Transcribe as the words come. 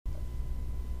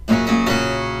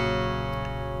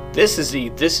This is the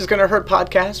This Is Gonna Hurt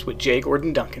podcast with Jay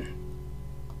Gordon Duncan.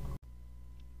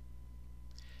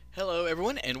 Hello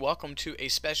everyone, and welcome to a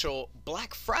special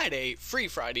Black Friday, Free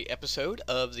Friday episode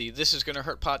of the This Is Gonna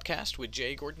Hurt podcast with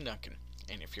Jay Gordon Duncan.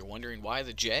 And if you're wondering why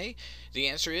the J, the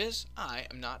answer is I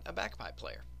am not a bagpipe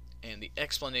player. And the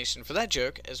explanation for that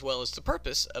joke, as well as the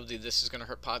purpose of the This Is Gonna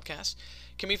Hurt podcast,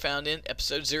 can be found in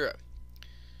episode 0.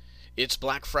 It's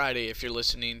Black Friday if you're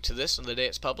listening to this on the day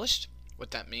it's published. What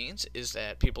that means is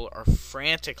that people are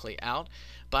frantically out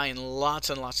buying lots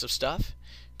and lots of stuff.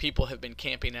 People have been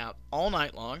camping out all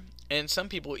night long, and some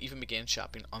people even began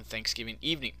shopping on Thanksgiving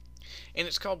evening. And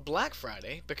it's called Black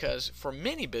Friday because for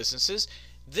many businesses,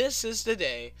 this is the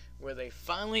day where they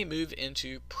finally move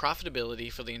into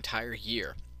profitability for the entire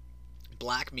year.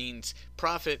 Black means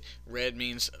profit, red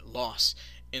means loss.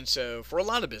 And so for a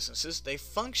lot of businesses, they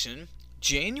function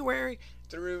January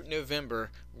through November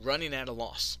running at a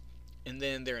loss. And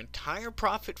then their entire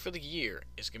profit for the year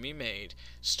is going to be made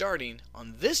starting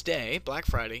on this day, Black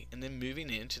Friday, and then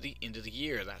moving into the end of the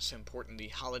year. That's how important the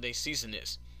holiday season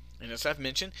is. And as I've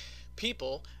mentioned,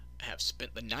 people have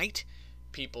spent the night.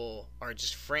 People are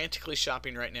just frantically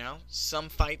shopping right now. Some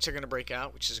fights are going to break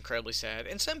out, which is incredibly sad.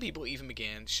 And some people even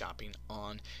began shopping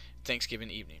on Thanksgiving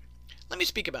evening. Let me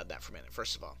speak about that for a minute,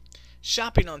 first of all.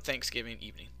 Shopping on Thanksgiving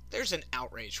evening. There's an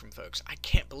outrage from folks. I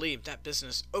can't believe that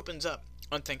business opens up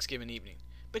on Thanksgiving evening.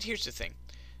 But here's the thing.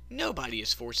 Nobody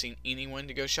is forcing anyone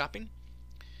to go shopping.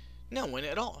 No one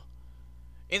at all.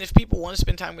 And if people want to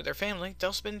spend time with their family,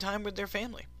 they'll spend time with their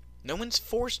family. No one's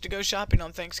forced to go shopping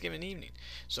on Thanksgiving evening.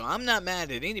 So I'm not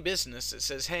mad at any business that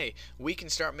says, hey, we can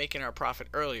start making our profit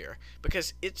earlier,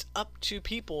 because it's up to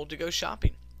people to go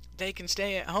shopping. They can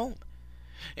stay at home.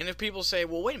 And if people say,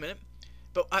 well, wait a minute,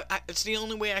 but it's the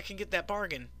only way I can get that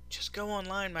bargain, just go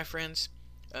online, my friends.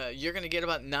 You're going to get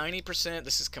about 90%,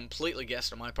 this is completely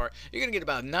guessed on my part, you're going to get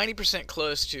about 90%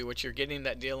 close to what you're getting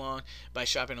that deal on by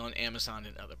shopping on Amazon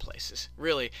and other places.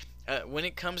 Really, when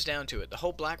it comes down to it, the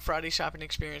whole Black Friday shopping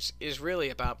experience is really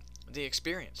about the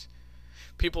experience.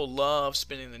 People love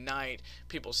spending the night,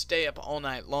 people stay up all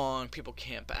night long, people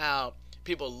camp out,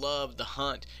 people love the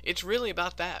hunt. It's really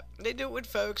about that. They do it with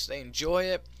folks, they enjoy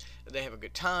it, they have a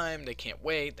good time, they can't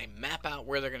wait, they map out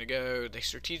where they're going to go, they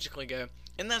strategically go.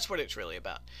 And that's what it's really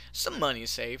about. Some money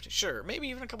is saved, sure, maybe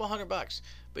even a couple $100,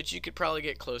 but you could probably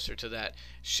get closer to that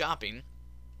shopping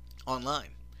online.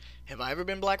 Have I ever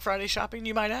been Black Friday shopping,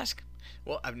 you might ask?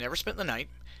 Well, I've never spent the night,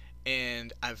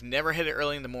 and I've never hit it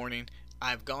early in the morning.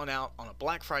 I've gone out on a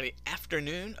Black Friday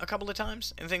afternoon a couple of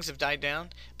times, and things have died down.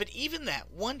 But even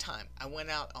that one time, I went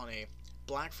out on a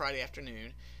Black Friday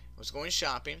afternoon, was going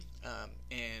shopping,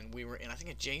 and we were in, I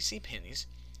think, a JCPenney's.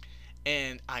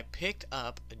 And I picked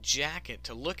up a jacket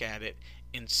to look at it,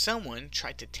 and someone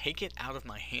tried to take it out of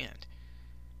my hand.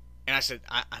 And I said,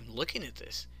 I'm looking at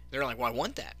this. They're like, well, I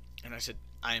want that. And I said,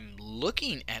 I'm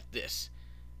looking at this.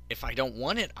 If I don't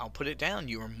want it, I'll put it down.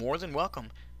 You are more than welcome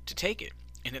to take it.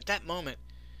 And at that moment,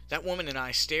 that woman and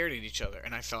I stared at each other,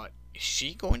 and I thought, is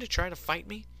she going to try to fight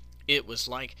me? It was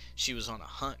like she was on a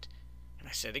hunt. And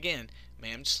I said again,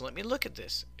 ma'am, just let me look at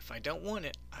this. If I don't want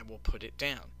it, I will put it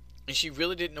down. And she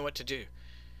really didn't know what to do.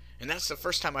 And that's the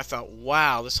first time I thought,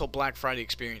 wow, this whole Black Friday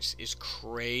experience is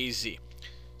crazy.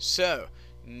 So,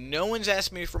 no one's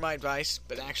asked me for my advice,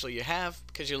 but actually you have,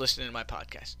 because you're listening to my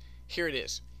podcast. Here it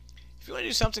is. If you want to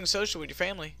do something social with your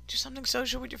family, do something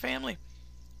social with your family.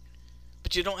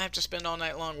 But you don't have to spend all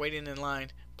night long waiting in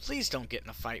line. Please don't get in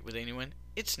a fight with anyone.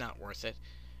 It's not worth it.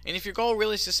 And if your goal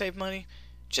really is to save money,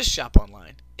 just shop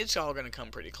online. It's all going to come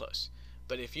pretty close.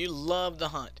 But if you love the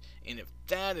hunt, and if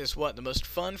that is what the most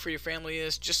fun for your family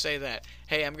is, just say that.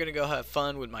 Hey, I'm going to go have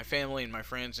fun with my family and my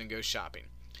friends and go shopping.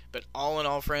 But all in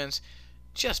all, friends,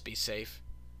 just be safe.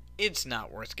 It's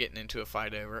not worth getting into a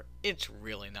fight over. It's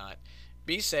really not.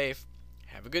 Be safe.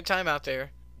 Have a good time out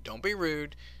there. Don't be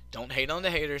rude. Don't hate on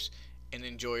the haters. And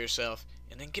enjoy yourself.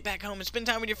 And then get back home and spend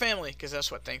time with your family, because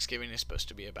that's what Thanksgiving is supposed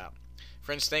to be about.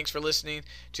 Friends, thanks for listening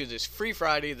to this Free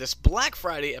Friday, this Black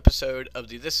Friday episode of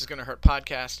the This Is Gonna Hurt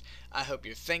podcast. I hope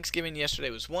your Thanksgiving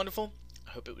yesterday was wonderful.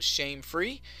 I hope it was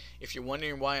shame-free. If you're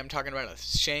wondering why I'm talking about a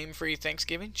shame-free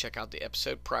Thanksgiving, check out the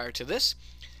episode prior to this.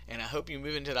 And I hope you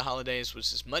move into the holidays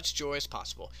with as much joy as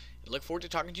possible. I look forward to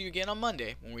talking to you again on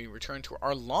Monday when we return to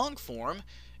our long-form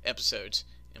episodes.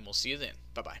 And we'll see you then.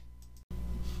 Bye-bye.